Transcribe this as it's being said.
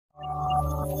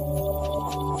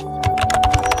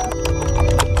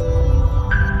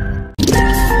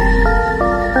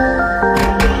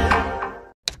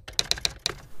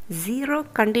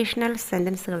Conditional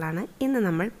സെൻറ്റൻസുകളാണ് ഇന്ന്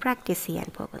നമ്മൾ practice ചെയ്യാൻ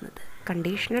പോകുന്നത്.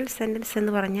 കണ്ടീഷണൽ സെൻറ്റൻസ്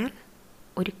എന്ന് പറഞ്ഞാൽ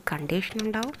ഒരു കണ്ടീഷൻ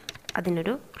ഉണ്ടാവും,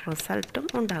 അതിനൊരു റിസൾട്ടും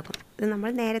ഉണ്ടാകും. ഇത് നമ്മൾ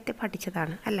നേരത്തെ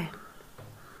പഠിച്ചതാണ് അല്ലേ?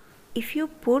 If you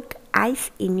put ice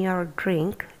in your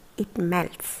drink it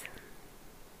melts.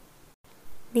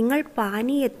 നിങ്ങൾ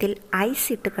പാനീയത്തിൽ ഐസ്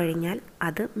ഇട്ട് കഴിഞ്ഞാൽ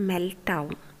അത്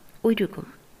മെൽറ്റാവും, ഉരുകും,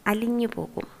 അലിഞ്ഞു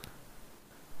പോകും.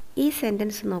 ഈ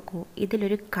സെൻറ്റൻസ് നോക്കൂ,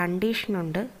 ഇതിലൊരു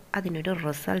കണ്ടീഷനുണ്ട്, അതിനൊരു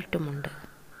റിസൾട്ടുമുണ്ട്.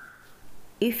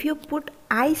 If you put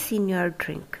ice in your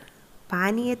drink,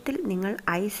 പാനീയത്തിൽ നിങ്ങൾ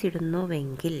ഐസ്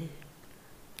ഇടുന്നുവെങ്കിൽ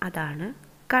അതാണ്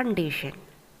കണ്ടീഷൻ.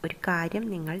 ഒരു കാര്യം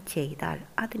നിങ്ങൾ ചെയ്താൽ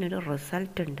അതിനൊരു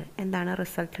റിസൾട്ട് ഉണ്ട്. എന്താണ്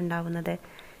റിസൾട്ട് ഉണ്ടാവുന്നത്?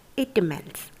 ഇറ്റ്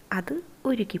മെൽറ്റ്സ്, അത്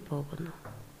ഉരുകിപ്പോകുന്നു.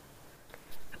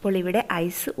 അപ്പോൾ ഇവിടെ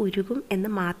ഐസ് ഉരുകും എന്ന്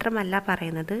മാത്രമല്ല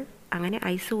പറയുന്നത്, അങ്ങനെ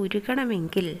ഐസ്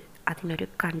ഉരുകണമെങ്കിൽ അതിനൊരു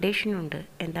കണ്ടീഷനുണ്ട്.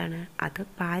 എന്താണ്? അത്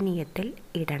പാനീയത്തിൽ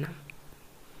ഇടണം.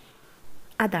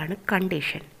 അതാണ്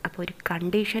കണ്ടീഷൻ. അപ്പോൾ ഒരു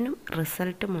കണ്ടീഷനും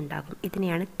റിസൾട്ടും ഉണ്ടാകും.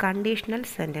 ഇതിനെയാണ് കണ്ടീഷണൽ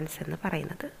സെൻറ്റൻസ് എന്ന്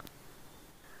പറയുന്നത്.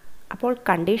 അപ്പോൾ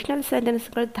കണ്ടീഷണൽ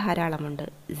സെൻറ്റൻസുകൾ ധാരാളമുണ്ട്.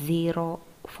 0,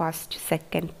 ഫസ്റ്റ്,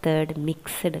 സെക്കൻഡ്, തേർഡ്,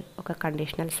 മിക്സ്ഡ് ഒക്കെ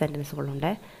കണ്ടീഷണൽ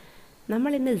സെൻറ്റൻസുകളുണ്ട്.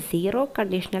 നമ്മൾ ഇന്ന് 0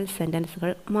 കണ്ടീഷണൽ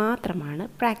സെൻറ്റൻസുകൾ മാത്രമാണ്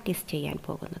പ്രാക്ടീസ് ചെയ്യാൻ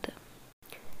പോകുന്നത്.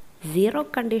 0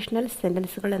 കണ്ടീഷണൽ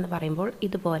സെൻറ്റൻസുകൾ എന്ന് പറയുമ്പോൾ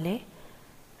ഇതുപോലെ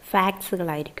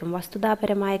ഫാക്ട്സുകളായിരിക്കും,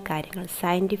 വസ്തുതാപരമായ കാര്യങ്ങൾ,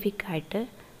 സയൻറ്റിഫിക് ആയിട്ട്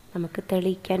നമുക്ക്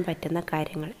തെളിയിക്കാൻ പറ്റുന്ന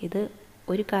കാര്യങ്ങൾ. ഇത്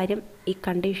ഒരു കാര്യം, ഈ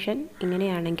കണ്ടീഷൻ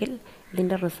ഇങ്ങനെയാണെങ്കിൽ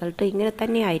ഇതിൻ്റെ റിസൾട്ട് ഇങ്ങനെ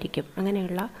തന്നെ ആയിരിക്കും,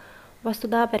 അങ്ങനെയുള്ള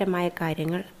വസ്തുതാപരമായ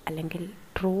കാര്യങ്ങൾ, അല്ലെങ്കിൽ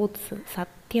ട്രൂത്ത്സ്,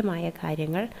 സത്യമായ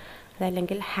കാര്യങ്ങൾ,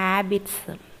 അതല്ലെങ്കിൽ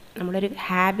ഹാബിറ്റ്സ്. നമ്മളൊരു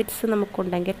ഹാബിറ്റ്സ്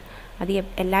നമുക്കുണ്ടെങ്കിൽ അത്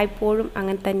എല്ലായ്പ്പോഴും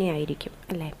അങ്ങനെ തന്നെ ആയിരിക്കും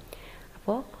അല്ലേ?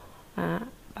 അപ്പോൾ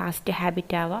പാസ്റ്റ്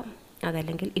ഹാബിറ്റ് ആവാം,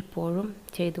 അതല്ലെങ്കിൽ ഇപ്പോഴും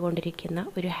ചെയ്തുകൊണ്ടിരിക്കുന്ന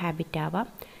ഒരു ഹാബിറ്റ് ആവാം,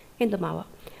 എന്തുമാവാം.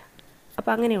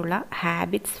 അപ്പോൾ അങ്ങനെയുള്ള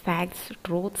ഹാബിറ്റ്സ്, ഫാക്ട്സ്,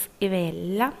 ട്രൂത്ത്സ്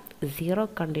ഇവയെല്ലാം 0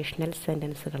 കണ്ടീഷണൽ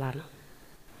സെൻറ്റൻസുകളാണ്.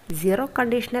 0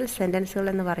 കണ്ടീഷണൽ സെൻറ്റൻസുകൾ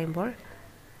എന്ന് പറയുമ്പോൾ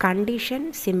കണ്ടീഷൻ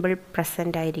സിമ്പിൾ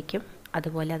പ്രസൻ്റ് ആയിരിക്കും,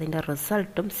 അതുപോലെ അതിൻ്റെ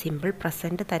റിസൾട്ടും സിമ്പിൾ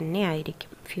പ്രസൻറ്റ് തന്നെ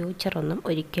ആയിരിക്കും. ഫ്യൂച്ചറൊന്നും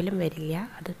ഒരിക്കലും വരില്ല,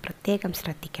 അത് പ്രത്യേകം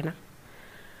ശ്രദ്ധിക്കണം.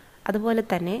 അതുപോലെ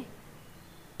തന്നെ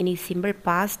ഇനി സിമ്പിൾ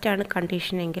പാസ്റ്റാണ്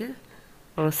കണ്ടീഷനെങ്കിൽ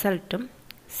റിസൾട്ടും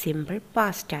സിമ്പിൾ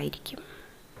പാസ്റ്റ് ആയിരിക്കും.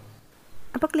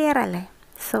 അപ്പോൾ ക്ലിയർ അല്ലേ?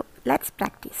 So let's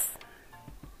practice.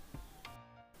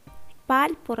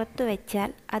 പാൽ പുറത്തു വെച്ചാൽ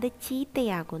അത്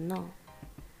ചീത്തയാകുന്നു.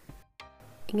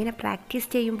 ഇങ്ങനെ പ്രാക്ടീസ്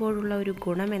ചെയ്യുമ്പോഴുള്ള ഒരു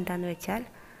ഗുണം എന്താണെന്ന് വെച്ചാൽ,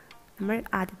 നമ്മൾ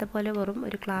ആദ്യത്തെ പോലെ വെറും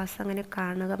ഒരു ക്ലാസ് അങ്ങനെ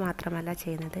കാണുക മാത്രമല്ല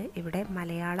ചെയ്യുന്നത്. ഇവിടെ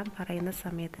മലയാളം പറയുന്ന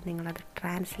സമയത്ത് നിങ്ങളത്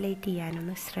ട്രാൻസ്ലേറ്റ്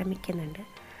ചെയ്യാനൊന്ന് ശ്രമിക്കുന്നുണ്ട്.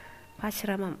 ആ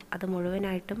ശ്രമം അത്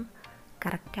മുഴുവനായിട്ടും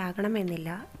കറക്റ്റ് ആകണമെന്നില്ല,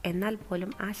 എന്നാൽ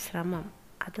പോലും ആ ശ്രമം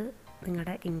അത്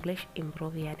നിങ്ങളുടെ ഇംഗ്ലീഷ്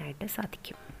ഇമ്പ്രൂവ് ചെയ്യാനായിട്ട്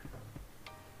സാധിക്കും.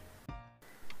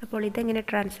 അപ്പോൾ ഇതെങ്ങനെ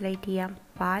ട്രാൻസ്ലേറ്റ് ചെയ്യാം?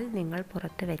 പാൽ നിങ്ങൾ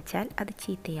പുറത്ത് വെച്ചാൽ അത്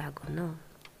ചീത്തയാകുന്നു.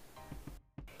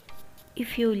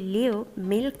 If you leave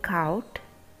milk out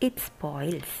it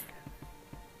spoils.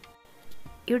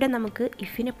 ഇവിടെ നമുക്ക്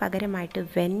ഇഫിന് പകരമായിട്ട്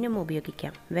വെന്നും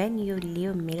ഉപയോഗിക്കാം. When you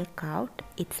leave milk out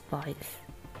it spoils.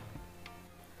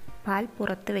 പാൽ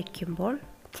പുറത്ത് വയ്ക്കുമ്പോൾ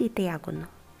ചീത്തയാകുന്നു.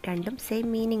 രണ്ടും സെയിം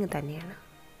മീനിങ് തന്നെയാണ്.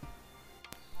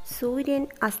 സൂര്യൻ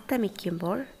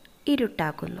അസ്തമിക്കുമ്പോൾ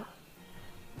ഇരുട്ടാകുന്നു.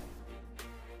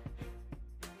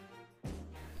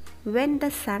 When the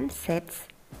sun sets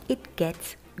it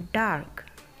gets dark,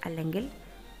 അല്ലെങ്കിൽ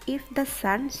if the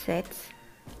sun sets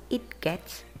it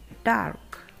gets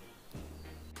dark.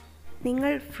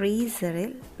 നിങ്ങൾ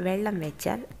ഫ്രീസറിൽ വെള്ളം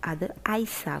വെച്ചാൽ അത്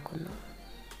ഐസാകുന്നു.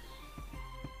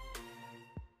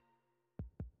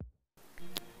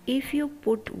 If you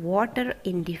put water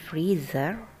in the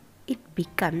freezer, it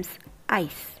becomes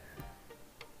ice.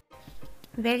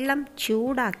 വെള്ളം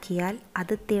ചൂടാക്കിയാൽ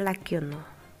അത് തിളയ്ക്കുന്നു.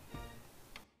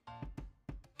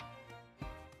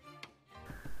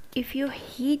 If you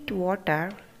heat water,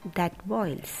 that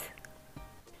boils.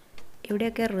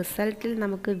 ഇവിടെയൊക്കെ റിസൾട്ടിൽ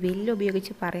നമുക്ക് വിൽ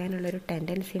ഉപയോഗിച്ച് പറയാനുള്ളൊരു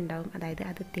ടെൻഡൻസി ഉണ്ടാവും. അതായത്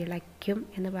അത് തിളയ്ക്കും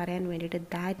എന്ന് പറയാൻ വേണ്ടിയിട്ട്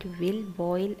ദാറ്റ് വിൽ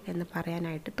ബോയിൽ എന്ന്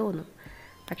പറയാനായിട്ട് തോന്നും.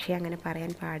 പക്ഷേ അങ്ങനെ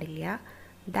പറയാൻ പാടില്ല.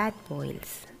 That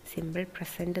boils. സിമ്പിൾ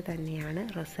പ്രസൻറ്റ് തന്നെയാണ്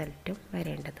റിസൾട്ടും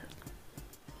വരേണ്ടത്.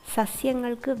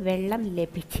 സസ്യങ്ങൾക്ക് വെള്ളം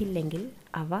ലഭിച്ചില്ലെങ്കിൽ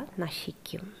അവ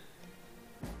നശിക്കും.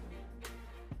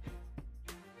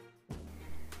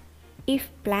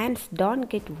 If plants don't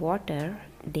get water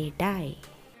they dye.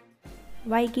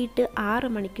 വൈകിട്ട് 6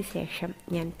 മണിക്ക് ശേഷം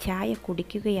ഞാൻ ചായ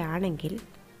കുടിക്കുകയാണെങ്കിൽ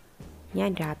ഞാൻ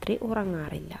രാത്രി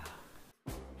ഉറങ്ങാറില്ല.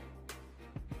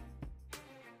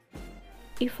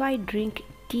 If I drink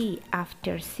tea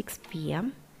after 6 p.m.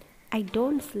 I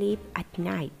don't sleep at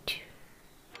night.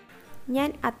 ഞാൻ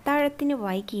അത്താഴത്തിന്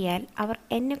വൈകിയാൽ അവർ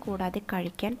എന്നെ കൂടാതെ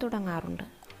കഴിക്കാൻ തുടങ്ങാറുണ്ട്.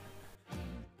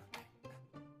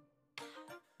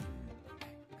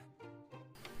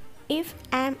 If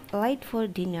I'm late for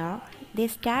dinner, they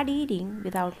start eating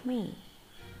without me.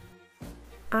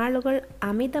 ആളുകൾ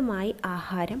അമിതമായി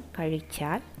ആഹാരം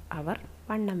കഴിച്ചാൽ അവർ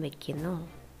വണ്ണം വയ്ക്കുന്നു.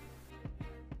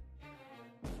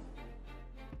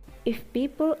 If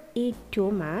people eat too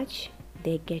much,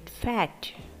 they get fat.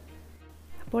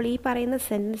 അപ്പോൾ ഈ പറയുന്ന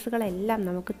സെൻറ്റൻസുകളെല്ലാം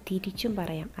നമുക്ക് തിരിച്ചും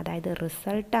പറയാം. അതായത്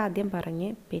റിസൾട്ട് ആദ്യം പറഞ്ഞ്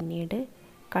പിന്നീട്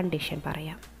കണ്ടീഷൻ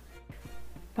പറയാം.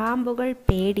 പാമ്പുകൾ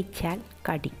പേടിച്ചാൽ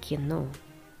കടിക്കുന്നു.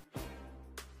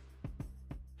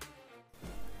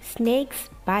 Snakes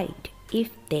bite if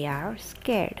they are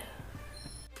scared.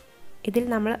 ഇതിൽ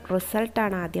നമ്മൾ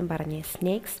റിസൾട്ടാണ് ആദ്യം പറഞ്ഞത്.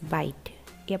 സ്നേക്സ് ബൈറ്റ്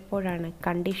എപ്പോഴാണ്?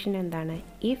 കണ്ടീഷൻ എന്താണ്?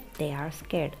 ഇഫ് ദേ ആർ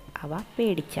സ്കേർഡ്, അവ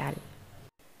പേടിച്ചാൽ.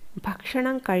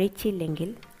 ഭക്ഷണം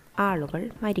കഴിച്ചില്ലെങ്കിൽ ആളുകൾ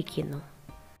മരിക്കുന്നു.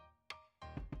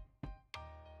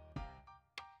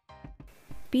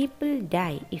 People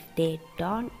die if they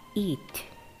don't eat.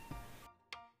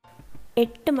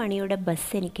 8 മണിയുടെ ബസ്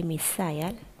എനിക്ക്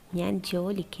മിസ്സായാൽ ഞാൻ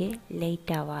ജോലിക്ക്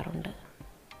late ആവാറുണ്ട്.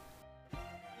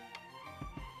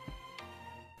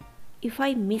 If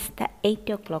I miss the 8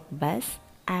 o'clock bus,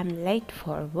 I am late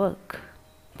for work.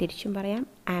 തിരിച്ചും പറയാം,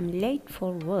 I am late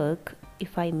for work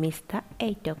if I miss the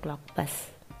 8 o'clock bus.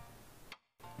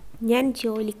 ഞാൻ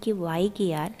ജോലിക്ക്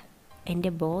വൈകിയാൽ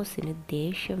എൻ്റെ ബോസിന്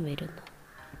ദേഷ്യം വരുന്നു.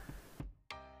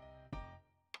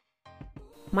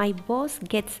 My boss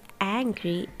gets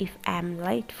angry if I am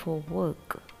late for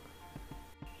work.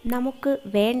 നമുക്ക്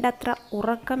വേണ്ടത്ര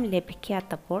ഉറക്കം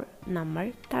ലഭിക്കാത്തപ്പോൾ നമ്മൾ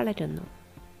തളരുന്നു.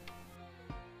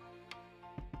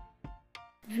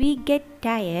 We get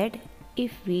tired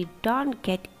if we don't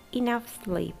get enough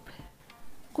sleep.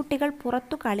 കുട്ടികൾ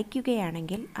പുറത്തു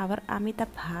കളിക്കുകയാണെങ്കിൽ അവർ അമിത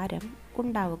ഭാരം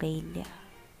ഉണ്ടാവുകയില്ല.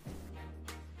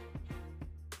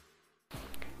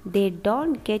 They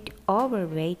don't get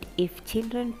overweight if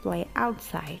children play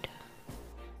outside.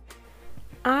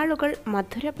 ആളുകൾ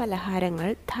മധുര പലഹാരങ്ങൾ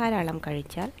ധാരാളം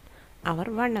കഴിച്ചാൽ അവർ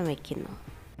വണ്ണം വയ്ക്കുന്നു.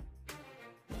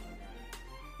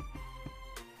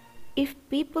 If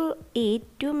people eat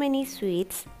too many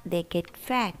sweets, they get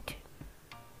fat.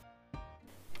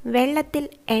 വെള്ളത്തിൽ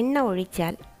എണ്ണ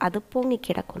ഒഴിച്ചാൽ അത്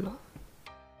പൊങ്ങിക്കിടക്കുന്നു.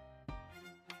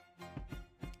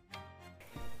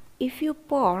 If you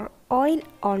pour oil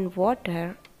on water,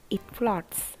 it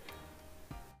floats.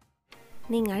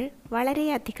 നിങ്ങൾ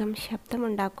വളരെയധികം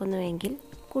ശബ്ദമുണ്ടാക്കുന്നുവെങ്കിൽ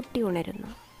കുട്ടി ഉണരുന്നു.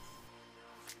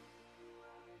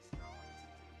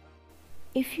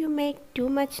 If you make too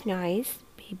much noise,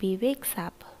 baby wakes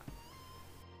up.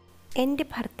 എൻ്റെ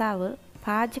ഭർത്താവ്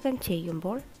പാചകം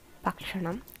ചെയ്യുമ്പോൾ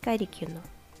ഭക്ഷണം കരിക്കുന്നു.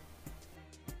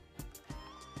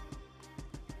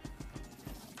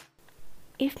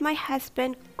 If my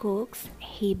husband cooks,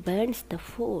 he burns the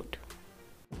food.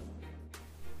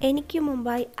 എനിക്ക്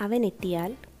മുമ്പായി അവൻ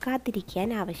എത്തിയാൽ കാത്തിരിക്കാൻ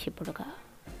ആവശ്യപ്പെടുക.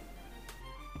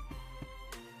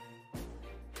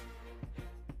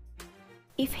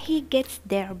 If he gets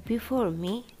there before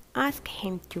me, ask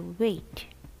him to wait.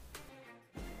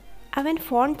 അവൻ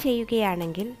ഫോൺ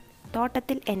ചെയ്യുകയാണെങ്കിൽ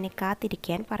തോട്ടത്തിൽ എന്നെ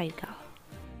കാത്തിരിക്കാൻ പറയുക.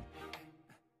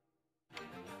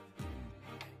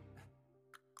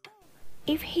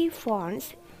 If he phones,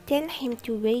 tell him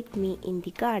to wait me in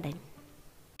the garden.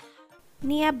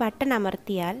 നീ ആ ബട്ടൺ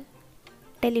അമർത്തിയാൽ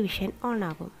ടെലിവിഷൻ ഓൺ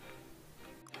ആകും.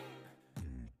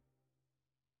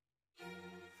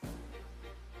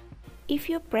 If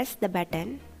you press the button,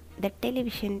 the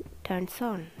television turns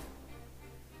on.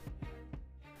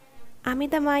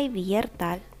 അമിതമായി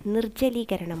വിയർത്താൽ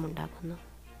നിർജ്ജലീകരണമുണ്ടാകുന്നു.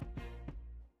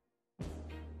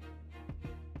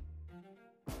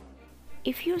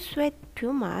 If you sweat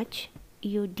too much,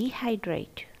 you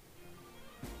dehydrate.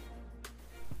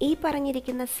 ഈ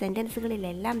പറഞ്ഞിരിക്കുന്ന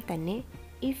സെൻറ്റൻസുകളിലെല്ലാം തന്നെ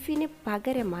ഇഫിന്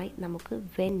പകരമായി നമുക്ക്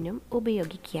വെന്നും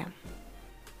ഉപയോഗിക്കാം.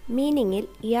 മീനിങ്ങിൽ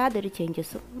യാതൊരു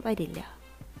ചേഞ്ചസും വരില്ല.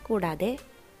 കൂടാതെ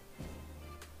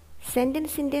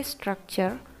സെൻറ്റൻസിൻ്റെ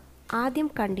സ്ട്രക്ചർ ആദ്യം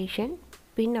കണ്ടീഷൻ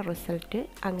പിന്നെ റിസൾട്ട്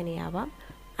അങ്ങനെയാവാം,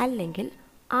 അല്ലെങ്കിൽ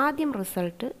ആദ്യം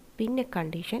റിസൾട്ട് പിന്നെ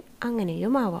condition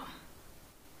അങ്ങനെയുമാവാം.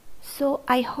 So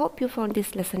I hope you found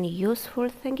this lesson useful.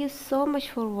 Thank you so much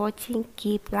for watching.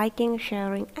 Keep liking,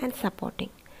 sharing and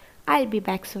supporting. I'll be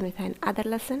back soon with another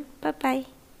lesson. Bye bye.